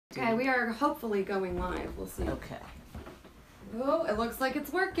Okay, we are hopefully going live. We'll see. Okay. Oh, it looks like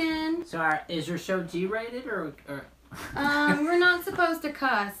it's working. So is your show G-rated or? We're not supposed to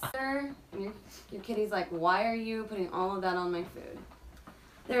cuss. Your kitty's like, why are you putting all of that on my food?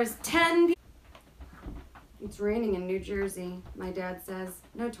 There's 10 people. It's raining in New Jersey, my dad says.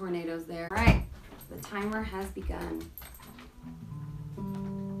 No tornadoes there. All right, the timer has begun.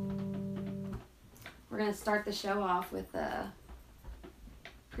 We're gonna start the show off with a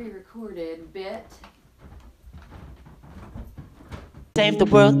pre-recorded bit. Save the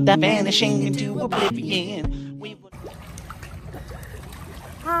world that vanishing into oblivion.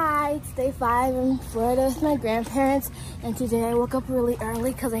 Hi, it's day 5 in Florida with my grandparents, and today I woke up really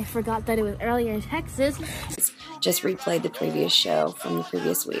early because I forgot that it was earlier in Texas. Just replayed the previous show from the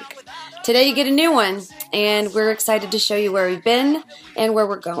previous week. Today you get a new one, and we're excited to show you where we've been and where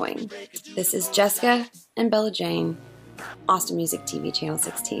we're going. This is Jeska and Bella Jane, Austin Music TV, Channel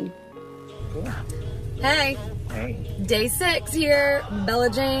 16. Hey. Hey. Day 6 here, Bella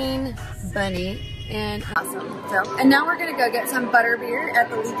Jane, Bunny, and awesome. So, and now we're gonna go get some butterbeer at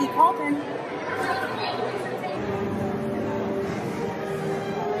the Leaky Cauldron.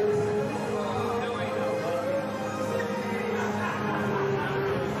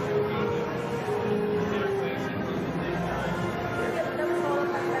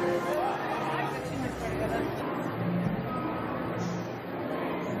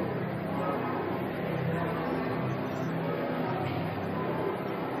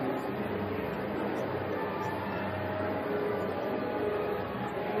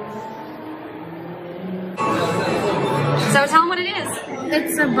 So tell them what it is.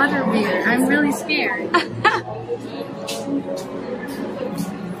 It's a butterbeer. I'm really scared.